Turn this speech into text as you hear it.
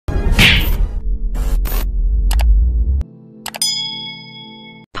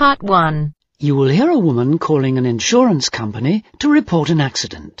Part 1. You will hear a woman calling an insurance company to report an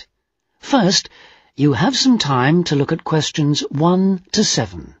accident. First, you have some time to look at questions 1 to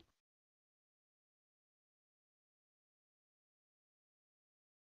 7.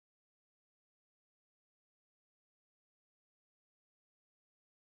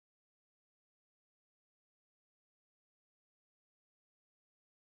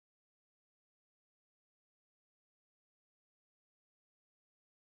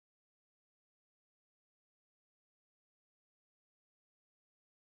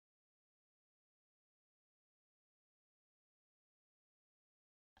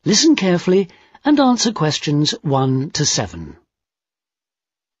 Listen carefully and answer questions 1 to 7.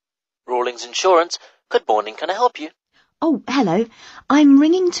 Rawlings Insurance. Good morning, can I help you? Oh, hello. I'm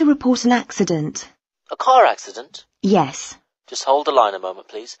ringing to report an accident. A car accident? Yes. Just hold the line a moment,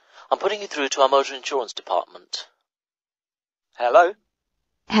 please. I'm putting you through to our motor insurance department. Hello?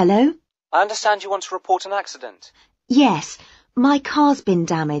 Hello? I understand you want to report an accident. Yes. My car's been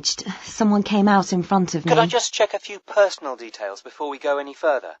damaged. Someone came out in front of me. Could I just check a few personal details before we go any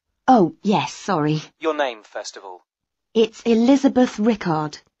further? Oh, yes, sorry. Your name, first of all. It's Elizabeth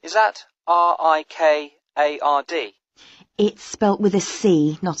Rickard. Is that R-I-K-A-R-D? It's spelt with a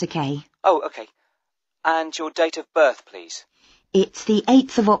C, not a K. Oh, okay. And your date of birth, please. It's the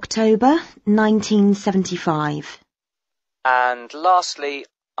 8th of October, 1975. And lastly,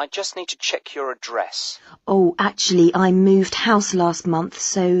 I just need to check your address. Oh, actually, I moved house last month,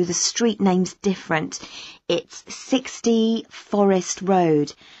 so the street name's different. It's 60 Forest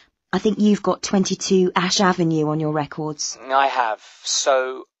Road. I think you've got 22 Ash Avenue on your records. I have,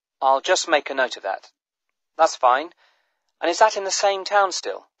 so I'll just make a note of that. That's fine. And is that in the same town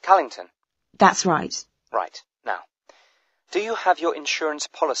still, Callington? That's right. Right. Now, do you have your insurance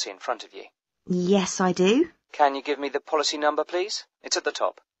policy in front of you? Yes, I do. Can you give me the policy number, please? It's at the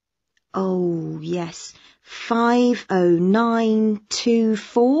top. Oh, yes.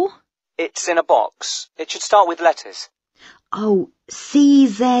 50924? It's in a box. It should start with letters. Oh,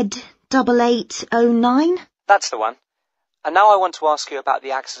 CZ8809? That's the one. And now I want to ask you about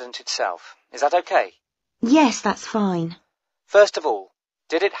the accident itself. Is that okay? Yes, that's fine. First of all,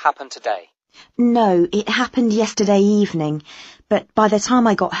 did it happen today? No, it happened yesterday evening, but by the time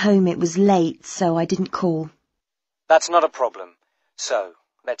I got home it was late, so I didn't call. That's not a problem. So,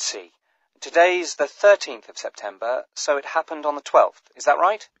 let's see. Today's the 13th of September, so it happened on the 12th. Is that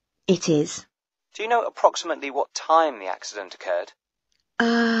right? It is. Do you know approximately what time the accident occurred?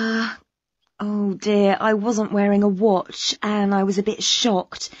 Oh dear, I wasn't wearing a watch and I was a bit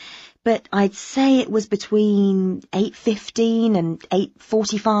shocked, but I'd say it was between 8:15 and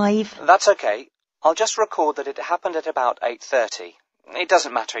 8:45. That's okay. I'll just record that it happened at about 8:30. It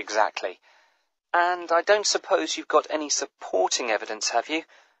doesn't matter exactly. And I don't suppose you've got any supporting evidence, have you?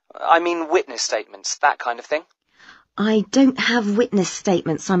 I mean witness statements, that kind of thing. I don't have witness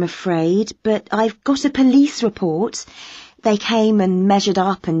statements, I'm afraid, but I've got a police report. They came and measured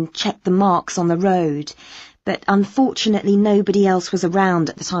up and checked the marks on the road, but unfortunately nobody else was around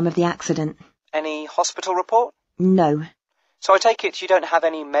at the time of the accident. Any hospital report? No. So I take it you don't have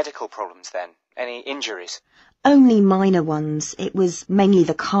any medical problems then? Any injuries? Only minor ones. It was mainly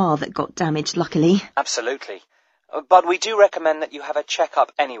the car that got damaged, luckily. Absolutely. But we do recommend that you have a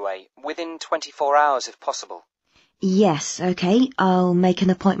check-up anyway, within 24 hours if possible. Yes, okay. I'll make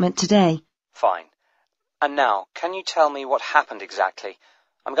an appointment today. Fine. And now, can you tell me what happened exactly?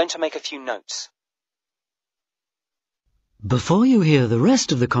 I'm going to make a few notes. Before you hear the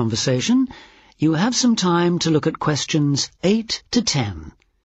rest of the conversation, you have some time to look at questions 8 to 10.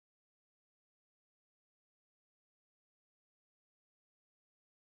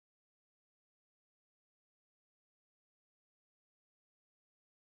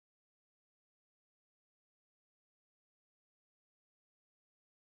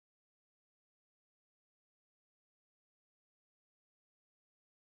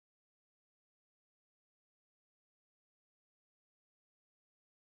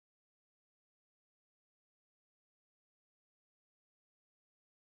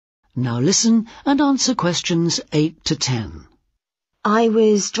 Now listen and answer questions 8 to 10. I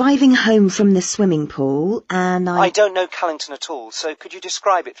was driving home from the swimming pool and I don't know Callington at all, so could you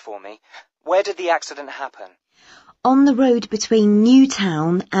describe it for me? Where did the accident happen? On the road between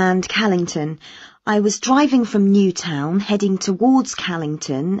Newtown and Callington. I was driving from Newtown, heading towards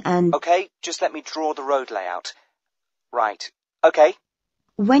Callington, and... Okay, just let me draw the road layout. Right. Okay.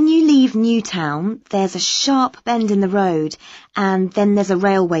 When you leave Newtown, there's a sharp bend in the road, and then there's a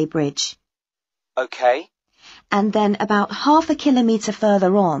railway bridge. Okay. And then about half a kilometre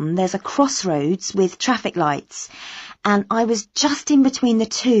further on, there's a crossroads with traffic lights. and I was just in between the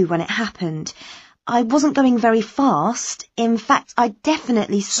two when it happened. I wasn't going very fast. In fact, I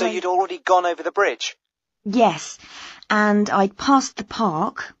definitely... So you'd already gone over the bridge? Yes, and I'd passed the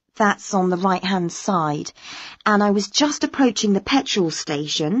park. That's on the right-hand side. And I was just approaching the petrol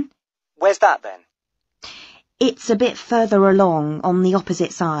station. Where's that then? It's a bit further along, on the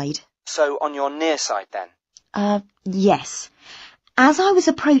opposite side. So on your near side then? Yes. As I was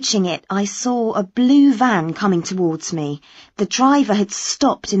approaching it, I saw a blue van coming towards me. The driver had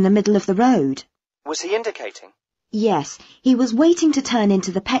stopped in the middle of the road. Was he indicating? Yes, he was waiting to turn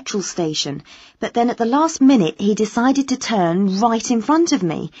into the petrol station, but then at the last minute he decided to turn right in front of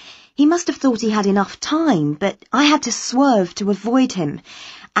me. He must have thought he had enough time, but I had to swerve to avoid him,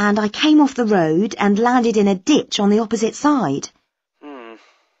 and I came off the road and landed in a ditch on the opposite side.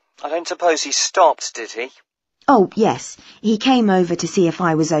 I don't suppose he stopped, did he? Oh, yes, he came over to see if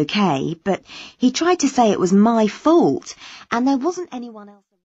I was okay, but he tried to say it was my fault, and there wasn't anyone else.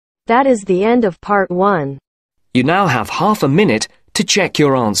 That is the end of part 1. You now have half a minute to check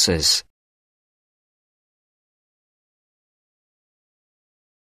your answers.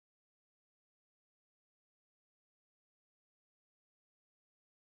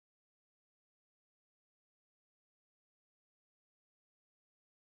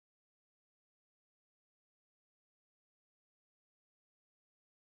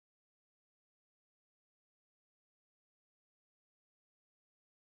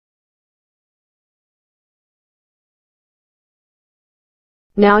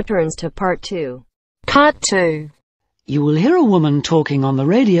 Now turns to part 2. Part 2. You will hear a woman talking on the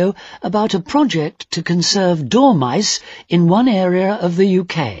radio about a project to conserve dormice in one area of the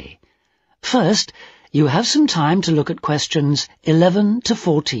UK. First, you have some time to look at questions 11 to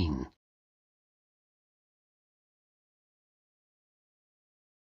 14.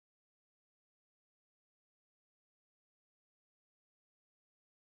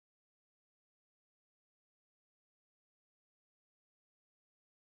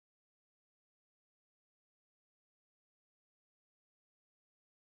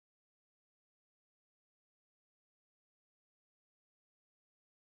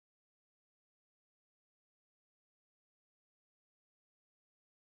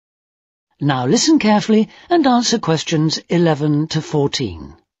 Now listen carefully and answer questions 11 to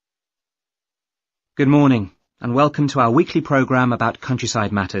 14. Good morning, and welcome to our weekly programme about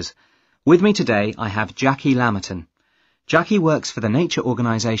countryside matters. With me today I have Jackie Lammerton. Jackie works for the nature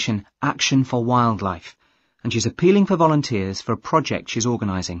organisation Action for Wildlife, and she's appealing for volunteers for a project she's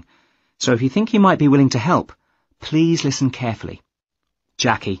organising. So if you think you might be willing to help, please listen carefully.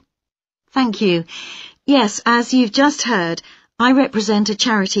 Jackie. Thank you. Yes, as you've just heard, I represent a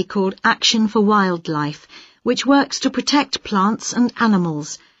charity called Action for Wildlife, which works to protect plants and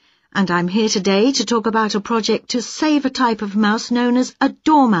animals. And I'm here today to talk about a project to save a type of mouse known as a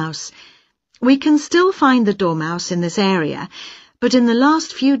dormouse. We can still find the dormouse in this area, but in the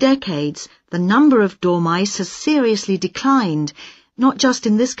last few decades, the number of dormice has seriously declined, not just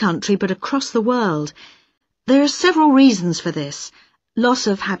in this country but across the world. There are several reasons for this: loss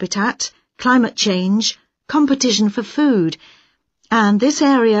of habitat, climate change, competition for food, and this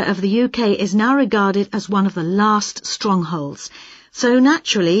area of the UK is now regarded as one of the last strongholds. So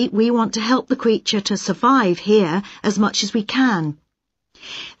naturally, we want to help the creature to survive here as much as we can.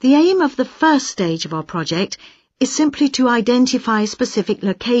 The aim of the first stage of our project is simply to identify specific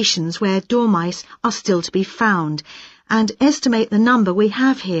locations where dormice are still to be found and estimate the number we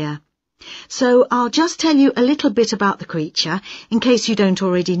have here. So I'll just tell you a little bit about the creature in case you don't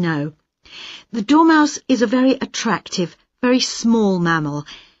already know. The dormouse is a very attractive, very small mammal.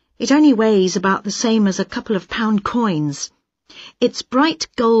 It only weighs about the same as a couple of pound coins. It's bright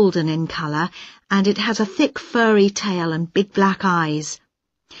golden in colour, and it has a thick furry tail and big black eyes.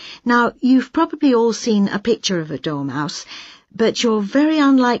 Now, you've probably all seen a picture of a dormouse, but you're very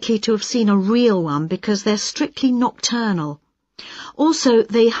unlikely to have seen a real one because they're strictly nocturnal. Also,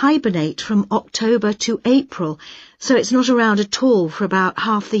 they hibernate from October to April, so it's not around at all for about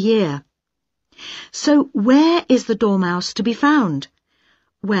half the year. So where is the dormouse to be found?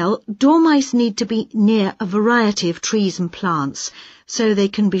 Well, dormice need to be near a variety of trees and plants, so they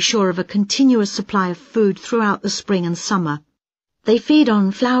can be sure of a continuous supply of food throughout the spring and summer. They feed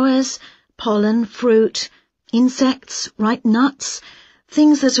on flowers, pollen, fruit, insects, ripe nuts,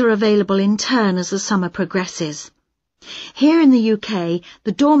 things that are available in turn as the summer progresses. Here in the UK,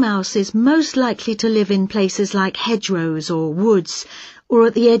 the dormouse is most likely to live in places like hedgerows or woods, or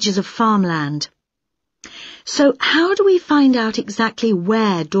at the edges of farmland. So how do we find out exactly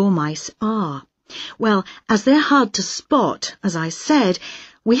where dormice are? Well, as they're hard to spot, as I said,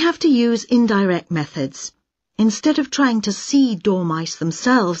 we have to use indirect methods. instead of trying to see dormice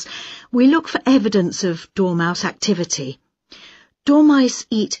themselves, we look for evidence of dormouse activity. Dormice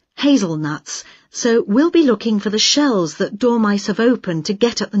eat hazelnuts, so we'll be looking for the shells that dormice have opened to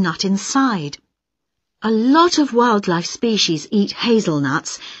get at the nut inside. A lot of wildlife species eat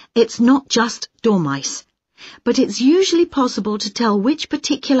hazelnuts. It's not just dormice. But it's usually possible to tell which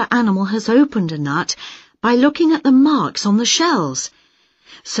particular animal has opened a nut by looking at the marks on the shells.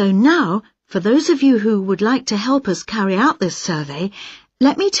 So now, for those of you who would like to help us carry out this survey,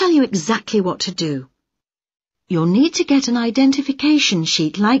 let me tell you exactly what to do. You'll need to get an identification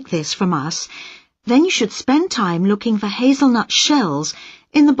sheet like this from us. Then you should spend time looking for hazelnut shells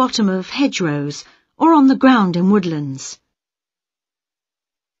in the bottom of hedgerows or on the ground in woodlands.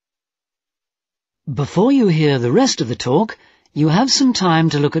 Before you hear the rest of the talk, you have some time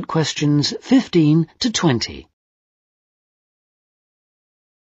to look at questions 15 to 20.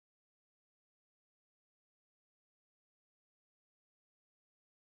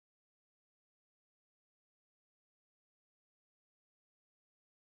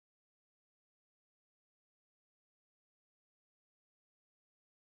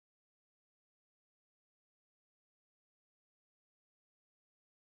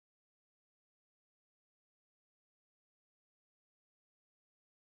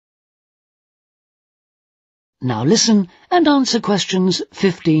 Now listen and answer questions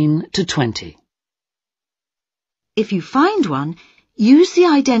 15 to 20. If you find one, use the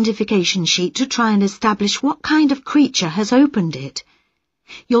identification sheet to try and establish what kind of creature has opened it.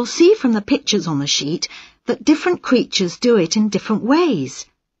 You'll see from the pictures on the sheet that different creatures do it in different ways.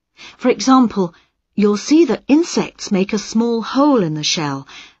 For example, you'll see that insects make a small hole in the shell,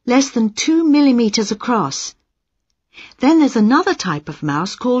 less than 2 millimeters across. Then there's another type of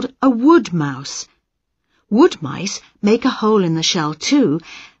mouse called a wood mouse. Wood mice make a hole in the shell too,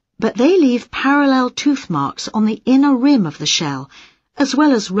 but they leave parallel tooth marks on the inner rim of the shell, as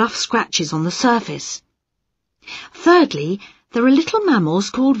well as rough scratches on the surface. Thirdly, there are little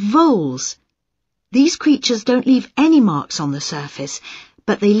mammals called voles. These creatures don't leave any marks on the surface,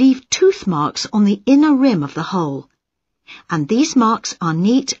 but they leave tooth marks on the inner rim of the hole. And these marks are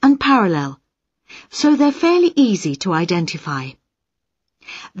neat and parallel, so they're fairly easy to identify.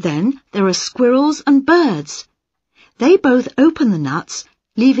 Then there are squirrels and birds. They both open the nuts,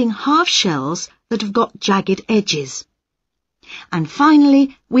 leaving half shells that have got jagged edges. And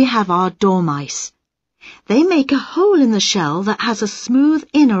finally, we have our dormice. They make a hole in the shell that has a smooth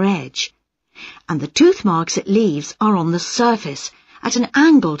inner edge, and the tooth marks it leaves are on the surface, at an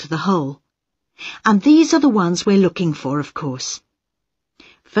angle to the hole. And these are the ones we're looking for, of course.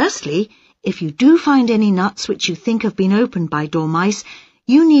 Firstly, if you do find any nuts which you think have been opened by dormice,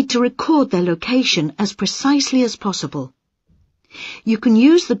 you need to record their location as precisely as possible. You can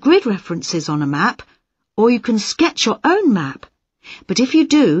use the grid references on a map, or you can sketch your own map. But if you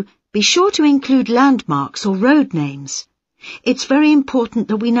do, be sure to include landmarks or road names. It's very important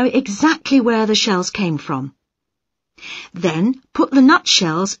that we know exactly where the shells came from. Then put the nut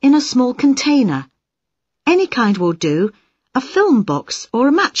shells in a small container. Any kind will do, a film box or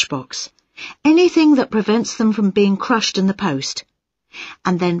a matchbox, anything that prevents them from being crushed in the post.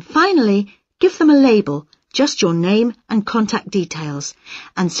 And then finally, give them a label, just your name and contact details,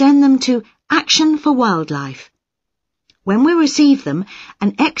 and send them to Action for Wildlife. When we receive them,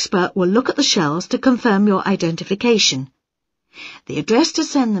 an expert will look at the shells to confirm your identification. The address to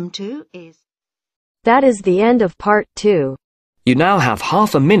send them to is... That is the end of part 2. You now have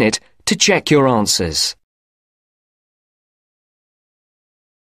half a minute to check your answers.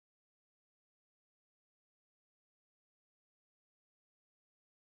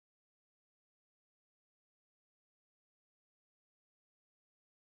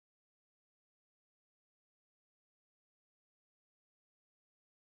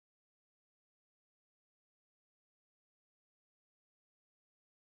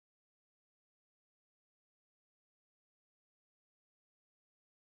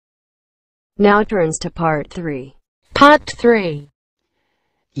 Now turns to part 3. Part 3.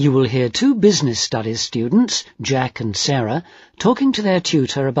 You will hear two business studies students, Jack and Sarah, talking to their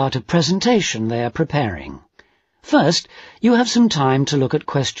tutor about a presentation they are preparing. First, you have some time to look at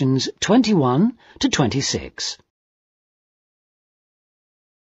questions 21 to 26.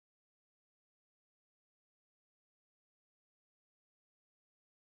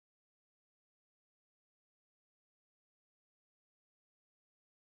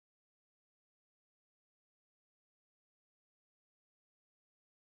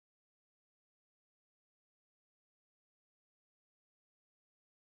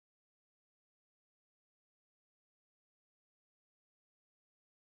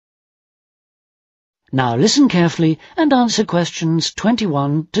 Now listen carefully and answer questions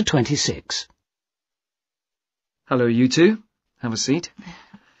 21 to 26. Hello, you two. Have a seat.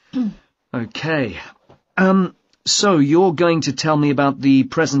 Okay. So you're going to tell me about the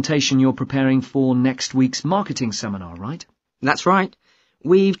presentation you're preparing for next week's marketing seminar, right? That's right.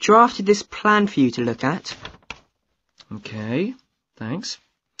 We've drafted this plan for you to look at. Okay, thanks.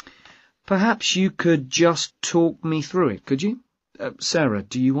 Perhaps you could just talk me through it, could you? Sarah,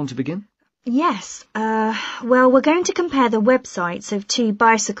 do you want to begin? Yes. Well, we're going to compare the websites of two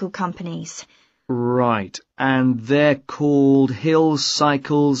bicycle companies. Right, and they're called Hills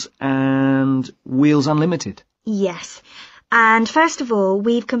Cycles and Wheels Unlimited. Yes. And first of all,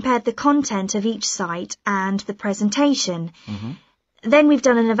 we've compared the content of each site and the presentation. Mm-hmm. Then we've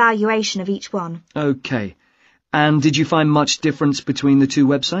done an evaluation of each one. Okay. And did you find much difference between the two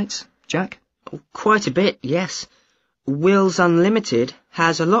websites, Jack? Quite a bit, yes. Wheels Unlimited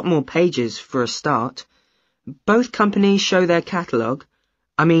has a lot more pages for a start. Both companies show their catalogue.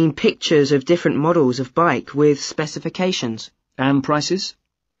 I mean pictures of different models of bike with specifications. And prices?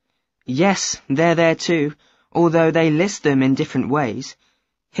 Yes, they're there too, although they list them in different ways.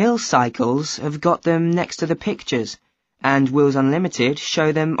 Hill Cycles have got them next to the pictures, and Wheels Unlimited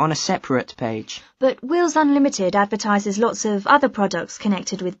show them on a separate page. But Wheels Unlimited advertises lots of other products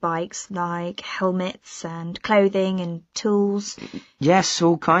connected with bikes, like helmets and clothing and tools. Yes,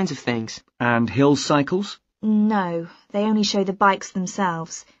 all kinds of things. And Hill Cycles? No, they only show the bikes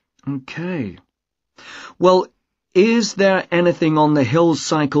themselves. Okay. Well, is there anything on the Hill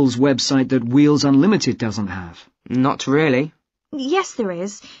Cycles website that Wheels Unlimited doesn't have? Not really. Yes, there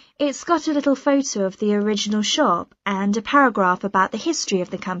is. It's got a little photo of the original shop and a paragraph about the history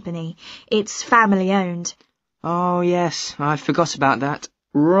of the company. It's family-owned. Oh, yes, I forgot about that.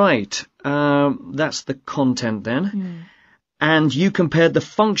 Right. That's the content then. And you compared the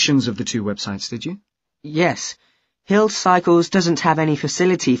functions of the two websites, did you? Yes. Hill Cycles doesn't have any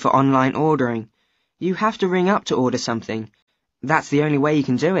facility for online ordering. You have to ring up to order something. That's the only way you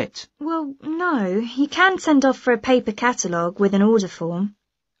can do it. Well, no. You can send off for a paper catalogue with an order form.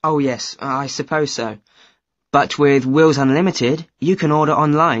 Oh, yes, I suppose so. But with Wheels Unlimited, you can order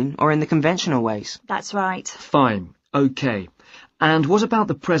online or in the conventional ways. That's right. Fine. Okay. And what about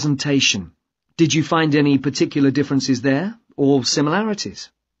the presentation? Did you find any particular differences there, or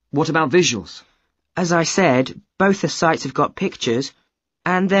similarities? What about visuals? As I said, both the sites have got pictures,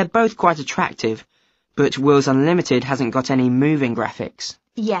 and they're both quite attractive, but Wheels Unlimited hasn't got any moving graphics.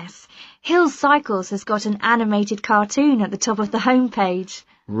 Yes. Hills Cycles has got an animated cartoon at the top of the homepage.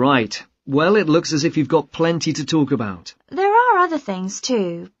 Right. Well, it looks as if you've got plenty to talk about. There are other things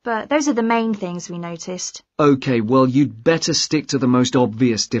too, but those are the main things we noticed. Okay, well, you'd better stick to the most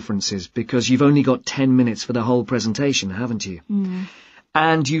obvious differences, because you've only got 10 minutes for the whole presentation, haven't you?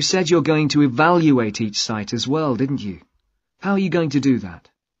 And you said you're going to evaluate each site as well, didn't you? How are you going to do that?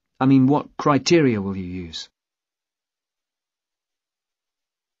 I mean, what criteria will you use?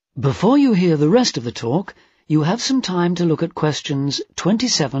 Before you hear the rest of the talk, you have some time to look at questions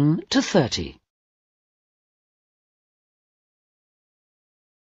 27 to 30.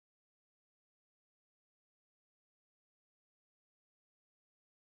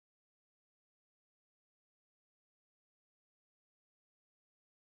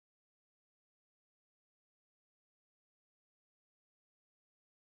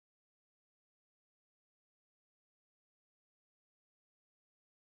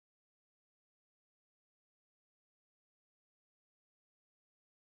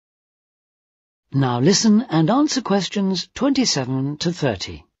 Now listen and answer questions 27 to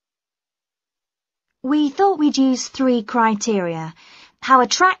 30. We thought we'd use 3 criteria: how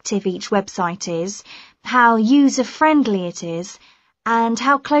attractive each website is, how user-friendly it is, and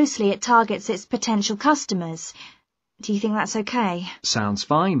how closely it targets its potential customers. Do you think that's okay? Sounds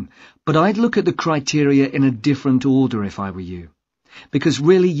fine, but I'd look at the criteria in a different order if I were you. Because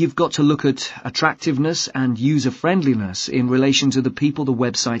really you've got to look at attractiveness and user-friendliness in relation to the people the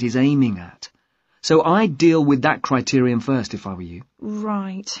website is aiming at. So I'd deal with that criterion first if I were you.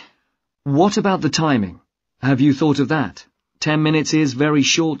 Right. What about the timing? Have you thought of that? 10 minutes is very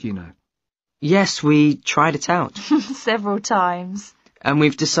short, you know. Yes, we tried it out. Several times. And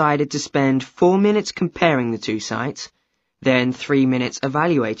we've decided to spend 4 minutes comparing the two sites, then 3 minutes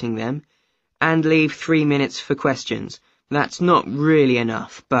evaluating them, and leave 3 minutes for questions. That's not really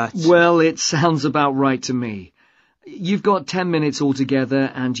enough, but... Well, it sounds about right to me. You've got 10 minutes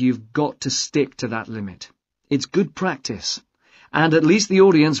altogether, and you've got to stick to that limit. It's good practice. And at least the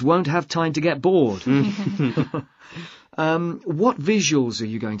audience won't have time to get bored. What visuals are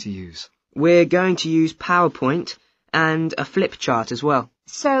you going to use? We're going to use PowerPoint and a flip chart as well.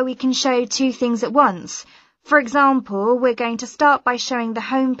 so we can show two things at once. For example, we're going to start by showing the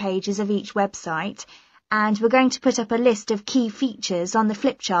home pages of each website, and we're going to put up a list of key features on the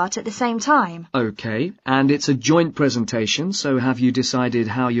flip chart at the same time. OK, and it's a joint presentation, so have you decided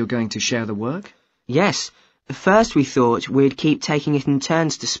how you're going to share the work? Yes. First we thought we'd keep taking it in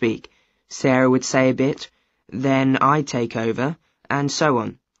turns to speak. Sarah would say a bit, then I'd take over, and so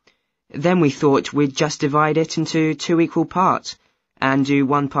on. Then we thought we'd just divide it into 2 equal parts, and do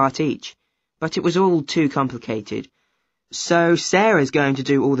 1 part each. But it was all too complicated. So Sarah's going to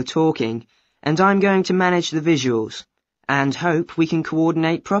do all the talking, and I'm going to manage the visuals, and hope we can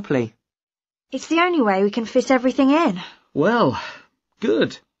coordinate properly. It's the only way we can fit everything in. Well,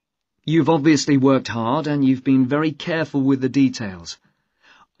 good. You've obviously worked hard and you've been very careful with the details.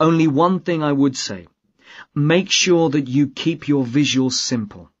 Only one thing I would say. Make sure that you keep your visuals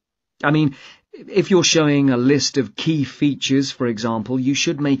simple. I mean, if you're showing a list of key features, for example, you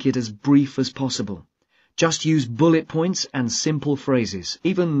should make it as brief as possible. Just use bullet points and simple phrases,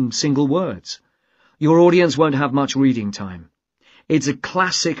 even single words. Your audience won't have much reading time. It's a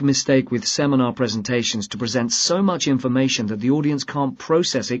classic mistake with seminar presentations to present so much information that the audience can't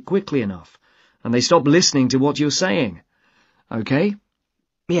process it quickly enough, and they stop listening to what you're saying. OK?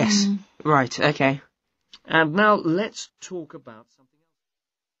 Yes, right, OK. And now let's talk about something else.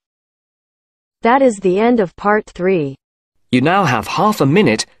 That is the end of part 3. You now have half a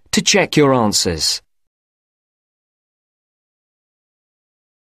minute to check your answers.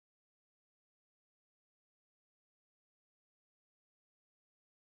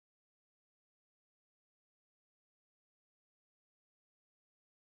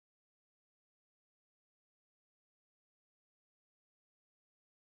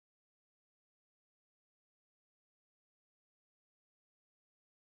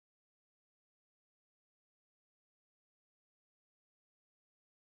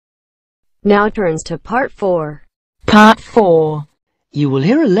 Now turns to part 4. Part 4. You will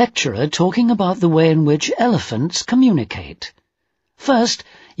hear a lecturer talking about the way in which elephants communicate. First,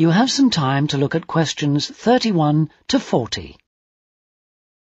 you have some time to look at questions 31 to 40.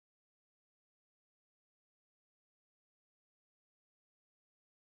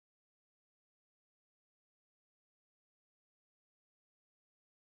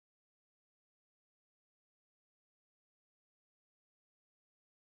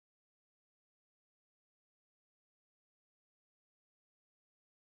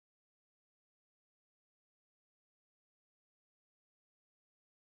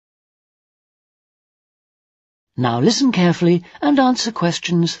 Now listen carefully and answer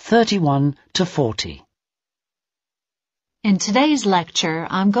questions 31 to 40. In today's lecture,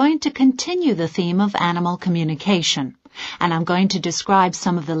 I'm going to continue the theme of animal communication, and I'm going to describe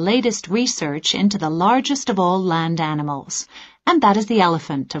some of the latest research into the largest of all land animals, and that is the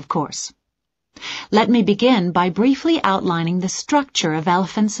elephant, of course. Let me begin by briefly outlining the structure of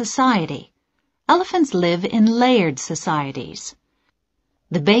elephant society. Elephants live in layered societies.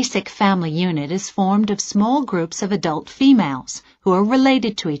 The basic family unit is formed of small groups of adult females who are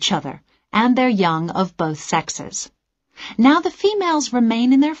related to each other and their young of both sexes. Now the females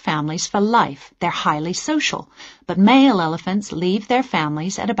remain in their families for life. They're highly social, but male elephants leave their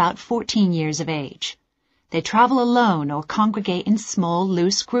families at about 14 years of age. They travel alone or congregate in small,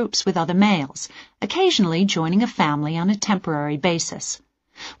 loose groups with other males, occasionally joining a family on a temporary basis.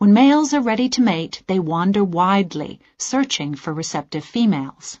 When males are ready to mate, they wander widely, searching for receptive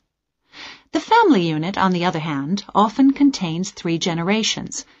females. The family unit, on the other hand, often contains 3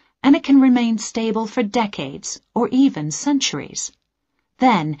 generations, and it can remain stable for decades or even centuries.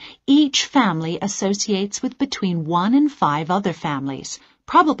 Then, each family associates with between 1 and 5 other families,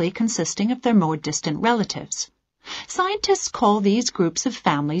 probably consisting of their more distant relatives. Scientists call these groups of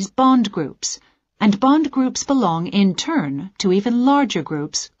families bond groups, and bond groups belong, in turn, to even larger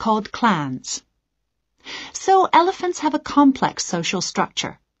groups called clans. So elephants have a complex social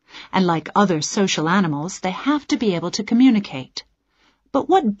structure, and like other social animals, they have to be able to communicate. But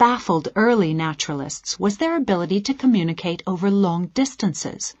what baffled early naturalists was their ability to communicate over long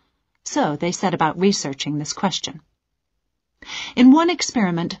distances. So they set about researching this question. In one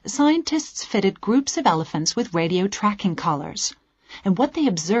experiment, scientists fitted groups of elephants with radio tracking collars, and what they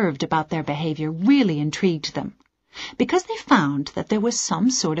observed about their behavior really intrigued them, because they found that there was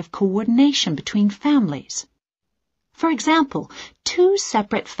some sort of coordination between families. For example, 2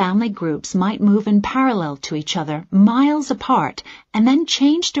 separate family groups might move in parallel to each other, miles apart, and then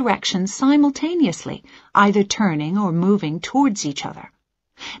change directions simultaneously, either turning or moving towards each other.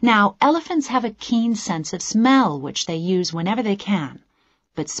 Now, elephants have a keen sense of smell which they use whenever they can.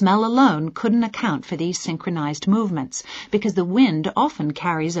 But smell alone couldn't account for these synchronized movements, because the wind often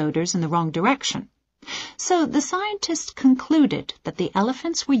carries odors in the wrong direction. So the scientists concluded that the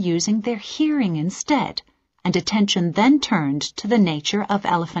elephants were using their hearing instead, and attention then turned to the nature of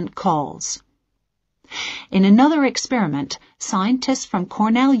elephant calls. In another experiment, scientists from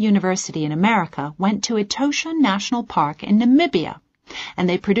Cornell University in America went to Etosha National Park in Namibia, and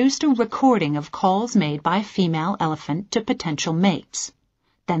they produced a recording of calls made by a female elephant to potential mates.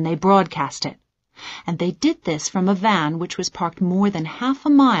 Then they broadcast it. And they did this from a van which was parked more than half a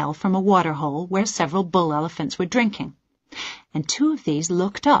mile from a waterhole where several bull elephants were drinking. And two of these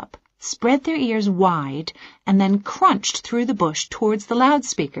looked up, spread their ears wide, and then crunched through the bush towards the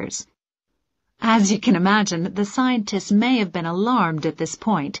loudspeakers. As you can imagine, the scientists may have been alarmed at this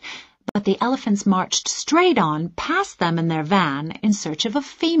point, but the elephants marched straight on past them in their van in search of a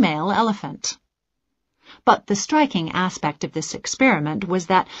female elephant. But the striking aspect of this experiment was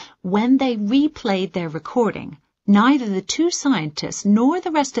that when they replayed their recording, neither the two scientists nor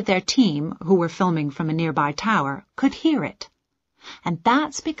the rest of their team, who were filming from a nearby tower, could hear it. And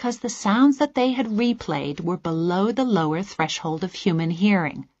that's because the sounds that they had replayed were below the lower threshold of human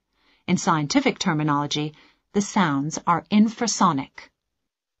hearing. In scientific terminology, the sounds are infrasonic.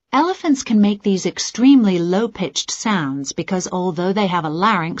 Elephants can make these extremely low-pitched sounds because although they have a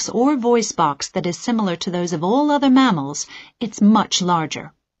larynx or voice box that is similar to those of all other mammals, it's much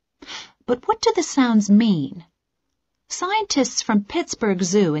larger. But what do the sounds mean? Scientists from Pittsburgh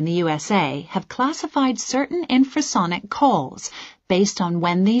Zoo in the USA have classified certain infrasonic calls based on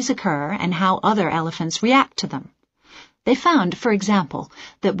when these occur and how other elephants react to them. They found, for example,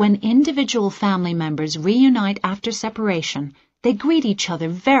 that when individual family members reunite after separation, they greet each other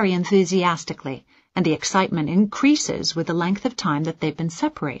very enthusiastically, and the excitement increases with the length of time that they've been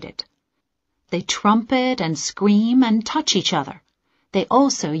separated. They trumpet and scream and touch each other. They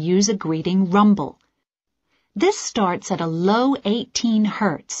also use a greeting rumble. This starts at a low 18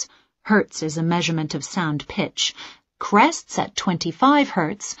 hertz. Hertz is a measurement of sound pitch. Crests at 25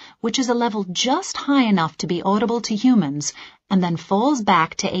 hertz, which is a level just high enough to be audible to humans, and then falls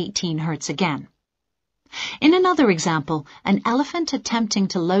back to 18 hertz again. In another example, an elephant attempting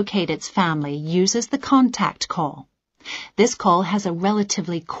to locate its family uses the contact call. This call has a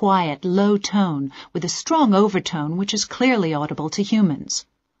relatively quiet, low tone with a strong overtone which is clearly audible to humans.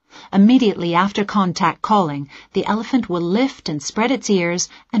 Immediately after contact calling, the elephant will lift and spread its ears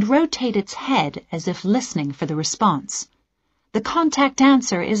and rotate its head as if listening for the response. The contact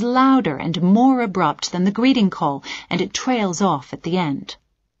answer is louder and more abrupt than the greeting call, and it trails off at the end.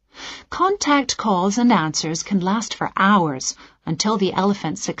 Contact calls and answers can last for hours until the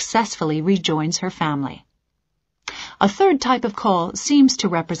elephant successfully rejoins her family. A third type of call seems to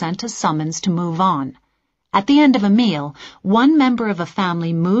represent a summons to move on. At the end of a meal, one member of a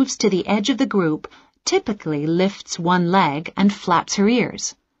family moves to the edge of the group, typically lifts one leg and flaps her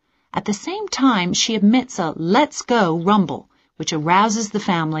ears. At the same time, she emits a "let's go" rumble, which arouses the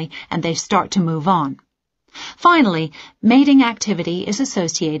family and they start to move on. Finally, mating activity is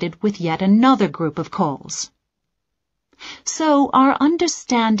associated with yet another group of calls. So our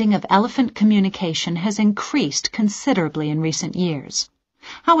understanding of elephant communication has increased considerably in recent years.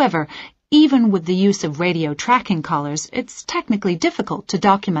 However, even with the use of radio tracking collars, it's technically difficult to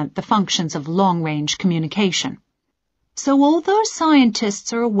document the functions of long-range communication. So although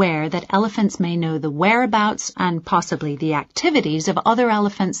scientists are aware that elephants may know the whereabouts and possibly the activities of other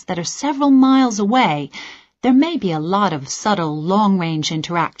elephants that are several miles away, there may be a lot of subtle long-range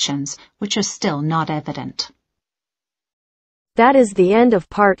interactions which are still not evident. That is the end of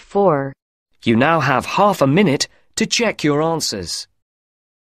part 4. You now have half a minute to check your answers.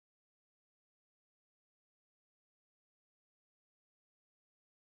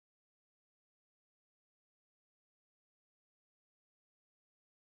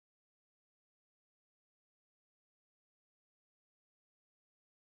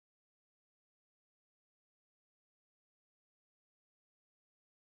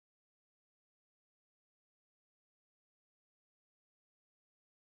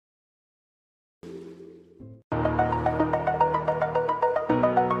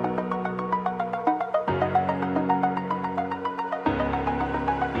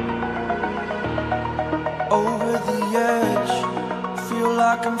 Over the edge, feel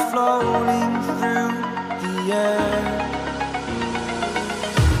like I'm floating through the air.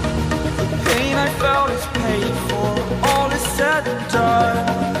 The pain I felt is paid for, all is said and done.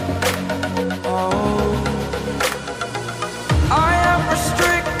 Oh, I am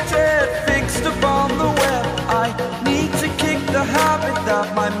restricted, fixed upon the web. I need to kick the habit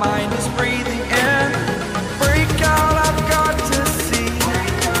that my mind is breathing in. Break out, I've got to see.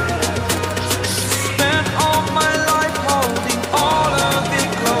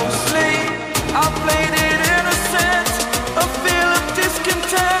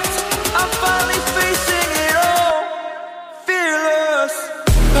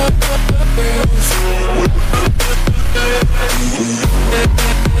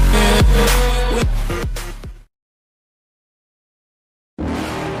 with